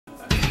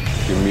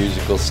your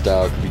musical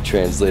style could be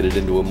translated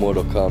into a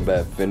Mortal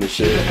Kombat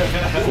finisher,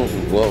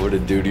 what would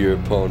it do to your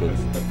opponent?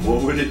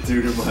 What would it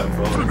do to my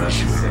opponent?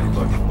 That's the same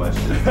fucking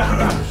question.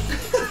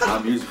 If my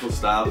musical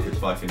style could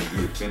fucking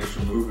do a finisher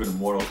move in a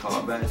Mortal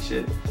Kombat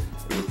shit,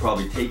 it would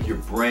probably take your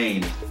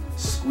brain,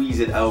 squeeze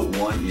it out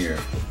one ear,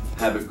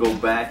 have it go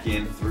back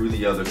in through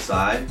the other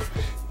side,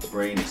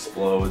 brain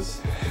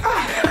explodes,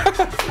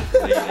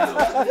 lay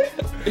down.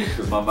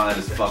 Because my mind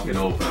is fucking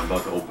open. I'm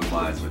about to open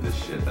minds with this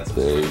shit. That's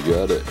there you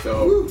got it.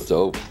 Dope.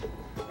 Dope.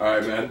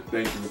 Alright, man.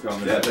 Thank you for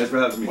coming. Yeah, thanks for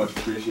having me. Much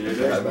appreciated.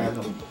 Yeah, man.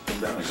 Come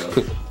down, I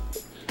guess.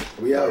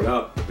 We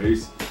out.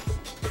 Peace.